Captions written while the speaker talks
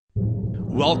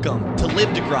Welcome to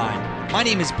Live to Grind. My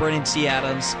name is Brennan T.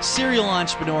 Adams, serial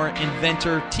entrepreneur,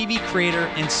 inventor, TV creator,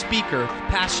 and speaker,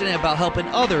 passionate about helping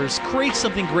others create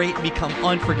something great and become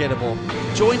unforgettable.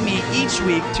 Join me each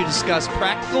week to discuss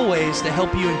practical ways to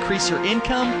help you increase your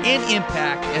income and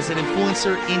impact as an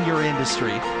influencer in your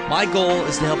industry. My goal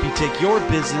is to help you take your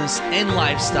business and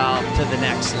lifestyle to the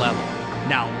next level.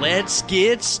 Now let's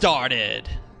get started.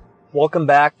 Welcome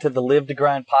back to the Live to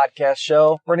Grind podcast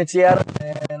show. Brennan T. Adams,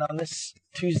 and on this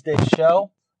Tuesday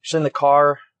show, actually in the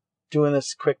car doing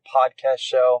this quick podcast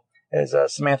show, as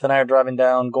Samantha and I are driving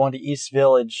down, going to East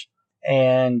Village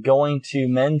and going to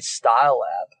Men's Style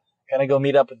Lab. Gonna go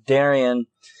meet up with Darian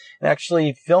and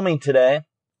actually filming today.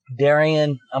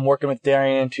 I'm working with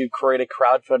Darian to create a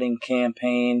crowdfunding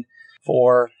campaign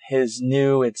for his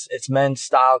new, it's Men's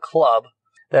Style Club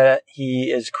that he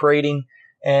is creating.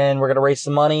 And we're going to raise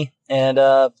some money and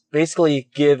basically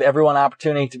give everyone an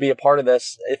opportunity to be a part of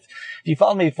this. If you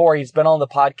followed me before, he's been on the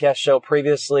podcast show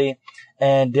previously,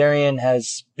 and Darian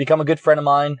has become a good friend of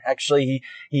mine. Actually,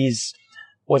 he's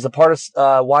was a part of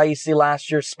YEC last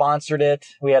year, sponsored it.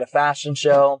 We had a fashion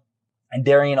show, and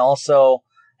Darian also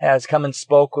has come and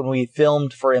spoke when we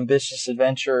filmed for Ambitious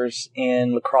Adventures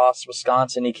in La Crosse,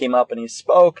 Wisconsin. He came up and he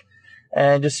spoke,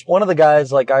 and just one of the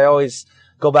guys like I always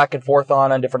go back and forth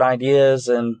on different ideas.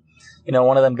 And, you know,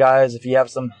 one of them guys, if you have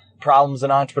some problems in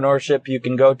entrepreneurship, you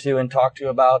can go to and talk to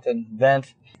about and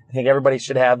vent. I think everybody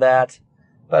should have that.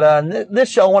 But this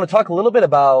show, I want to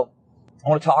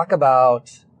talk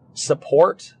about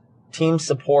support, team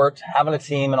support, having a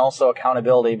team, and also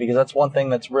accountability, because that's one thing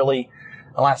that's really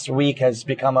last week has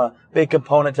become a big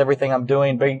component to everything I'm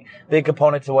doing, big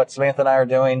component to what Samantha and I are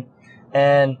doing.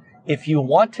 And if you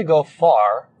want to go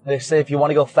far, they say if you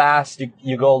want to go fast,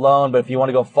 you go alone. But if you want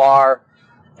to go far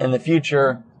in the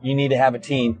future, you need to have a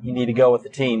team. You need to go with the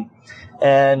team.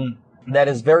 And that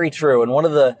is very true. And one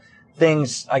of the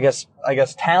things, I guess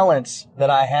talents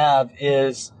that I have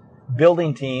is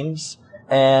building teams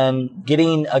and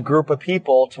getting a group of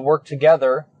people to work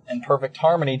together in perfect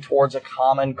harmony towards a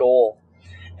common goal.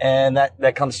 And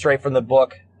that comes straight from the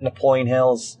book, Napoleon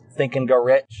Hill's Think and Grow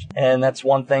Rich. And that's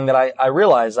one thing that I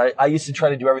realized. I used to try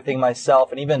to do everything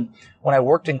myself. And even when I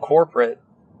worked in corporate,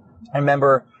 I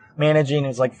remember managing, it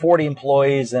was like 40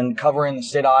 employees and covering the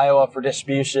state of Iowa for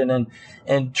distribution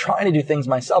and trying to do things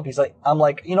myself. I'm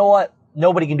like, you know what?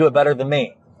 Nobody can do it better than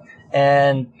me.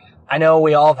 And I know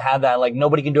we all have had that, like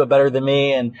nobody can do it better than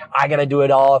me and I got to do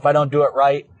it all. If I don't do it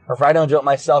right, or if I don't do it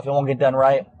myself, it won't get done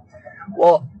right.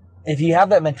 Well, if you have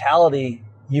that mentality,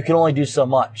 you can only do so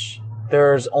much.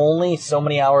 There's only so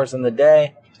many hours in the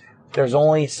day. There's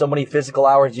only so many physical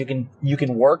hours you can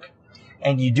work,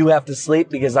 and you do have to sleep,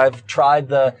 because I've tried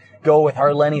the go with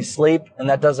hardly any sleep, and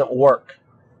that doesn't work.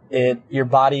 Your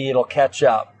body, it'll catch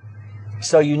up.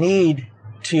 So you need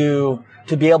to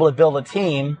be able to build a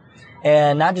team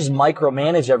and not just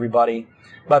micromanage everybody,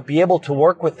 but be able to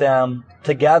work with them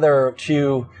together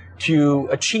to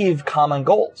achieve common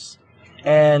goals.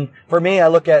 And for me, I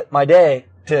look at my day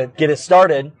to get it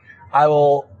started. I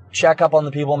will check up on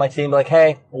the people on my team, like,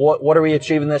 hey, what are we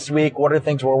achieving this week? What are the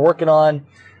things we're working on?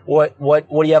 What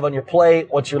do you have on your plate?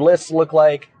 What's your list look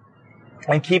like?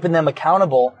 And keeping them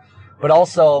accountable, but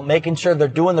also making sure they're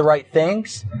doing the right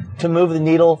things to move the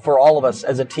needle for all of us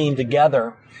as a team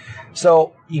together.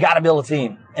 So you got to build a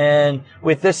team. And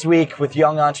with this week, with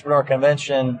Young Entrepreneur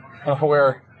Convention,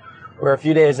 we're a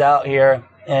few days out here,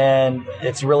 and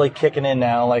it's really kicking in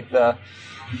now. Like the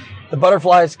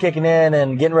butterflies kicking in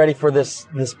and getting ready for this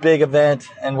big event.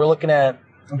 And we're looking at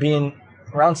being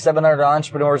around 700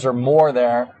 entrepreneurs or more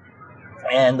there.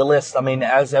 And the list,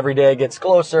 as every day gets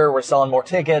closer, we're selling more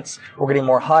tickets. We're getting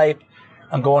more hype.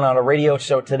 I'm going on a radio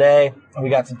show today. We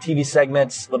got some TV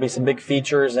segments. There'll be some big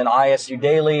features in ISU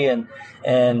Daily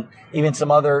and even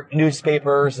some other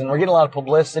newspapers. And we're getting a lot of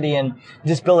publicity and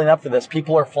just building up to this.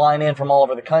 People are flying in from all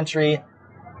over the country.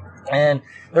 And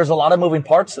there's a lot of moving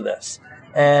parts to this.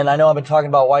 And I know I've been talking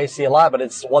about YEC a lot, but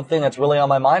it's one thing that's really on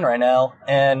my mind right now.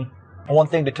 And one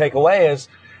thing to take away is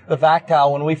the fact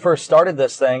how when we first started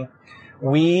this thing,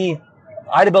 I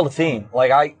had to build a team.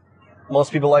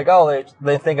 Most people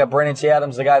they think of Brennan T.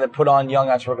 Adams, the guy that put on Young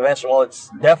Entrepreneur Convention. Well, it's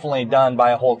definitely done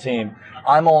by a whole team.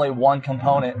 I'm only one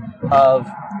component of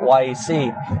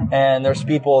YEC, and there's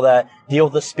people that deal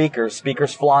with the speakers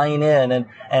flying in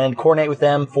and coordinate with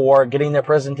them for getting their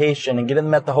presentation and getting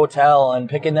them at the hotel and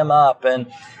picking them up and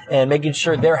making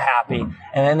sure they're happy. And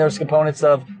then there's components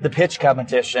of the pitch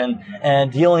competition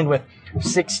and dealing with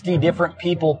 60 different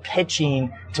people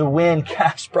pitching to win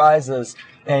cash prizes.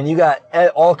 And you got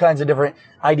all kinds of different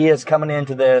ideas coming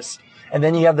into this. And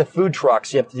then you have the food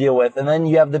trucks you have to deal with. And then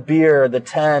you have the beer, the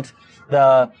tent,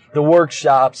 the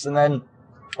workshops. And then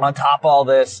on top of all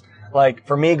this, like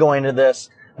for me going to this,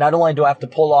 not only do I have to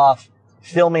pull off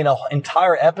filming an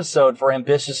entire episode for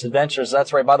Ambitious Adventures.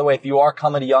 That's right. By the way, if you are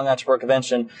coming to Young Entrepreneur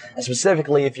Convention, and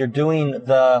specifically if you're doing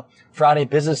the Friday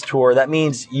Business Tour, that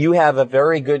means you have a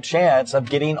very good chance of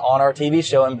getting on our TV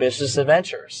show, Ambitious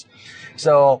Adventures.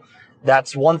 So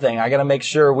that's one thing. I got to make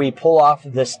sure we pull off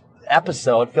this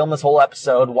episode, film this whole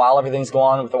episode while everything's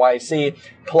going on with the YEC.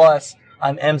 Plus,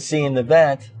 I'm emceeing the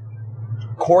event,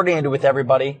 coordinated with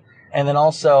everybody. And then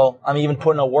also, I'm even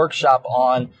putting a workshop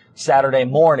on Saturday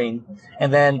morning.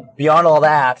 And then beyond all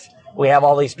that, we have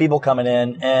all these people coming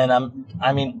in. And I'm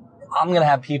going to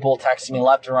have people texting me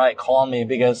left and right, calling me,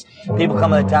 because people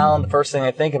coming to town, the first thing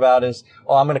they think about is,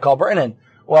 well, I'm going to call Brennan.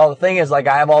 Well, the thing is, like,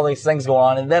 I have all these things going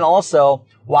on. And then also,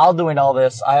 while doing all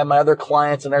this, I have my other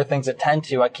clients and other things to tend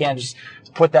to. I can't just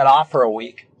put that off for a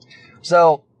week.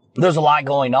 So there's a lot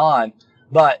going on.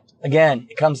 But again,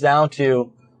 it comes down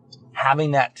to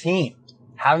having that team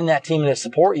to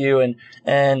support you.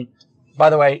 And by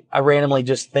the way, I randomly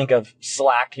just think of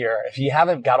Slack here. If you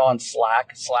haven't got on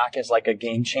Slack is like a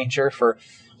game changer for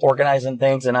organizing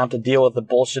things and not have to deal with the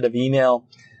bullshit of email.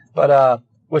 But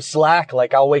with Slack,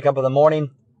 like, I'll wake up in the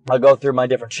morning, I'll go through my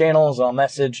different channels, I'll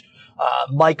message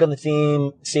Mike on the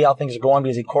team, see how things are going,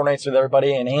 because he coordinates with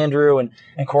everybody, and Andrew, and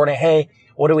coordinate, hey,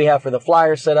 what do we have for the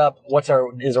flyer set up? Is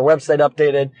our website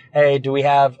updated? Hey, do we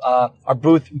have our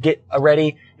booth get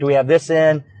ready? Do we have this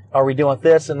in? Are we doing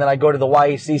this? And then I go to the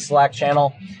YEC Slack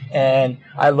channel and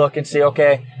I look and see,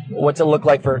 okay, what's it look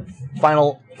like for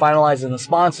finalizing the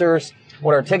sponsors?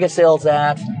 What are ticket sales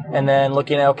at? And then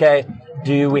looking at, okay,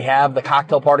 do we have the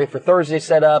cocktail party for Thursday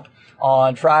set up?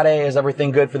 On Friday, is everything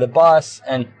good for the bus?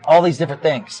 And all these different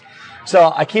things.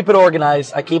 So I keep it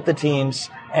organized. I keep the teams,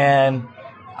 and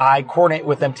I coordinate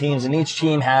with them teams, and each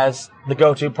team has the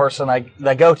go-to person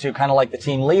that go to, kind of like the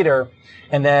team leader,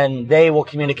 and then they will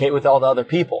communicate with all the other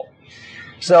people.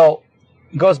 So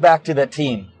it goes back to that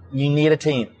team. You need a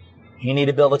team. You need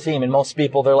to build a team. And most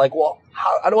people, they're like, well,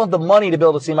 I don't have the money to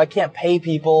build a team. I can't pay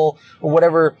people, or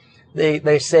whatever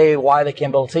they say why they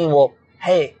can't build a team. Well,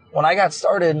 hey, when I got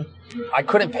started, I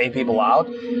couldn't pay people out.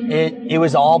 It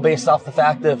was all based off the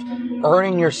fact of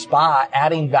earning your spot,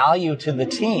 adding value to the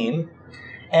team.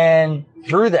 And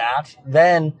through that,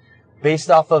 then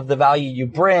based off of the value you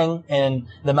bring and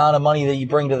the amount of money that you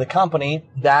bring to the company,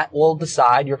 that will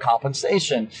decide your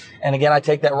compensation. And again, I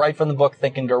take that right from the book,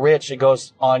 Think and Grow Rich. It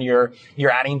goes on you're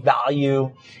adding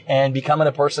value and becoming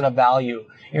a person of value.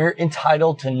 You're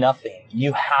entitled to nothing.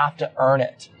 You have to earn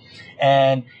it.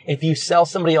 And if you sell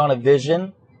somebody on a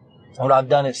vision, what I've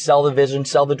done is sell the vision,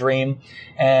 sell the dream,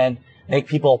 and make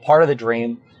people a part of the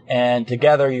dream. And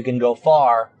together you can go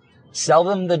far. Sell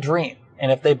them the dream.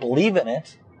 And if they believe in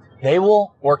it, they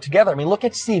will work together. I mean, look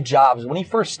at Steve Jobs. When he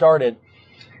first started,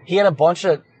 he had a bunch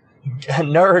of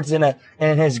nerds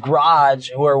in his garage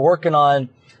who were working on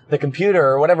the computer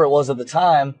or whatever it was at the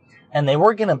time, and they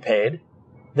weren't getting paid.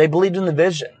 They believed in the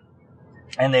vision,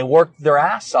 and they worked their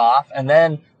ass off, and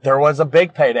then there was a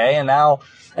big payday. And now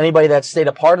anybody that stayed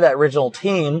a part of that original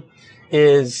team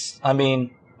is,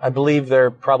 I believe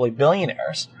they're probably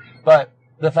billionaires. But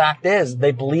the fact is,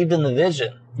 they believed in the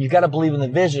vision. You've got to believe in the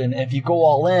vision. If you go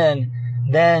all in,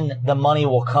 then the money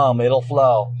will come. It'll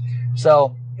flow.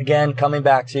 So again, coming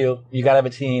back to, you got to have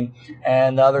a team.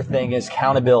 And the other thing is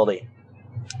accountability.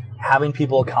 Having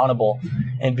people accountable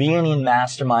and being in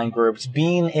mastermind groups,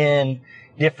 being in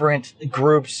different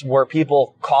groups where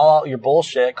people call out your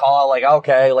bullshit, call out like,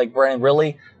 okay, like, Brandon,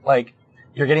 really? Like,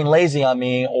 you're getting lazy on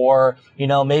me, or,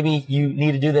 maybe you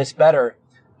need to do this better,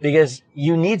 because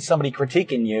you need somebody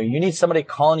critiquing you. You need somebody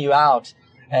calling you out.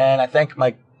 And I thank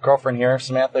my girlfriend here,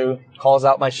 Samantha, who calls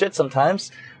out my shit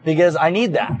sometimes, because I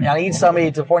need that. I need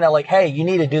somebody to point out like, hey, you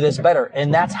need to do this better.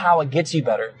 And that's how it gets you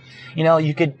better.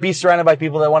 You could be surrounded by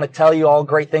people that want to tell you all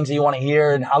great things that you want to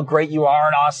hear and how great you are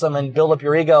and awesome and build up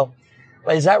your ego.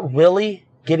 But is that really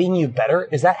getting you better?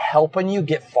 Is that helping you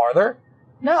get farther?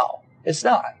 No, it's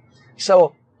not.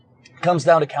 So it comes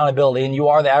down to accountability, and you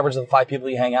are the average of the 5 people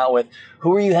you hang out with.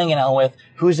 Who are you hanging out with?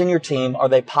 Who's in your team? Are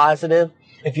they positive?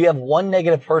 If you have one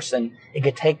negative person, it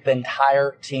could take the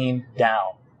entire team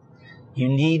down. You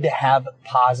need to have a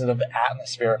positive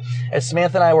atmosphere. As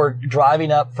Samantha and I were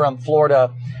driving up from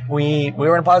Florida, we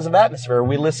were in a positive atmosphere.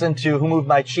 We listened to Who Moved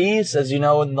My Cheese, as you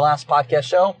know, in the last podcast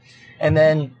show. And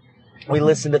then we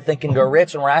listened to Think and Grow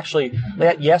Rich.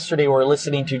 And yesterday we were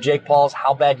listening to Jake Paul's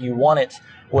How Bad You Want It,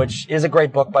 which is a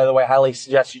great book, by the way. I highly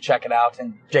suggest you check it out.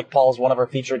 And Jake Paul is one of our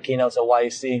featured keynotes at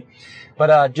YEC.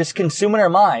 But just consuming our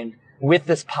mind with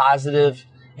this positive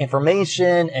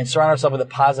information and surround ourselves with a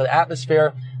positive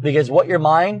atmosphere, because what your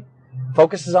mind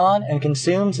focuses on and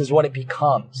consumes is what it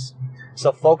becomes.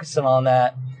 So focusing on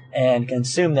that and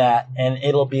consume that, and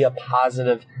it'll be a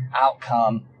positive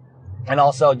outcome. And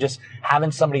also just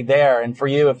having somebody there, and for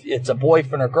you, if it's a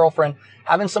boyfriend or girlfriend,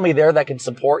 having somebody there that can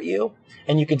support you,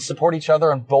 and you can support each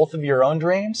other in both of your own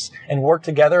dreams and work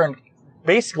together and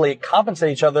basically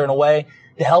compensate each other in a way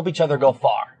to help each other go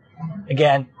far.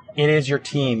 Again, it is your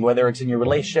team, whether it's in your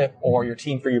relationship or your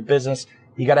team for your business.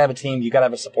 You got to have a team. You got to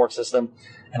have a support system.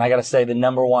 And I got to say the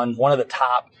number one of the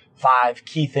top 5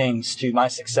 key things to my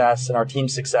success and our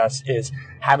team's success is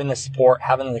having the support,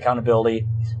 having the accountability,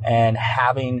 and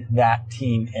having that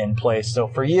team in place. So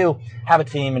for you, have a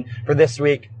team. And for this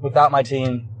week, without my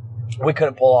team, we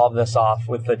couldn't pull all of this off.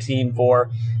 With the team for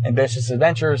Ambitious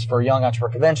Adventures, for Young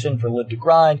Entrepreneur Convention, for Live to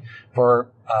Grind, for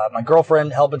my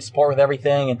girlfriend helping support with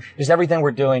everything, and just everything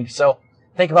we're doing. So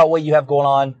think about what you have going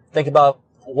on. Think about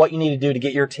what you need to do to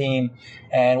get your team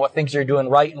and what things you're doing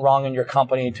right and wrong in your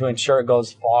company to ensure it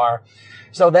goes far.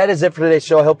 So that is it for today's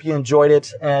show. I hope you enjoyed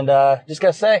it. And just got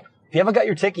to say, if you haven't got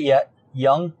your ticket yet,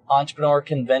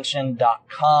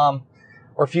 YoungEntrepreneurConvention.com.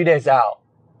 We're a few days out.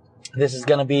 This is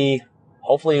going to be,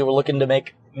 hopefully we're looking to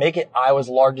make it Iowa's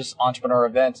largest entrepreneur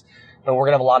event. But we're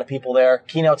going to have a lot of people there.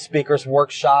 Keynote speakers,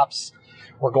 workshops.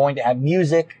 We're going to have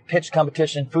music, pitch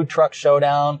competition, food truck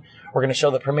showdown. We're going to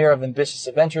show the premiere of Ambitious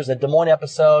Adventures, a Des Moines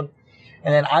episode.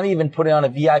 And then I'm even putting on a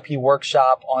VIP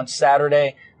workshop on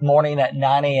Saturday morning at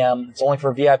 9 a.m. It's only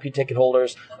for VIP ticket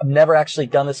holders. I've never actually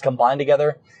done this combined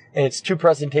together. It's 2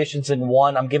 presentations in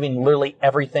one. I'm giving literally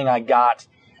everything I got,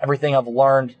 everything I've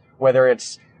learned, whether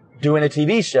it's doing a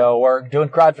TV show or doing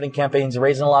crowdfunding campaigns,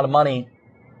 raising a lot of money,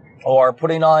 or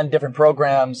putting on different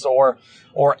programs, or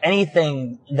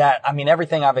anything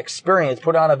everything I've experienced,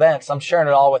 put on events. I'm sharing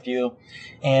it all with you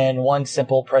in one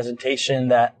simple presentation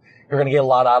that you're going to get a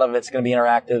lot out of. It's going to be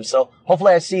interactive. So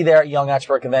hopefully I see you there at Young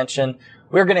Entrepreneur Convention.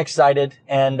 We're getting excited,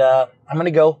 and I'm going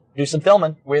to go do some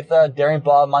filming with Darian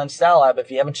Bob, Mind Style Lab.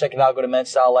 If you haven't checked it out, go to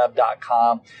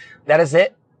MenStyleLab.com. That is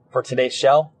it for today's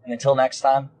show. And until next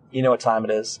time, you know what time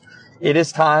it is. It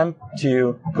is time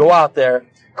to go out there,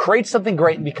 create something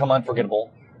great, and become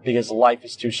unforgettable, because life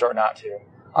is too short not to.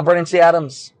 I'm Brendan C.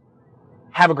 Adams.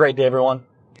 Have a great day, everyone.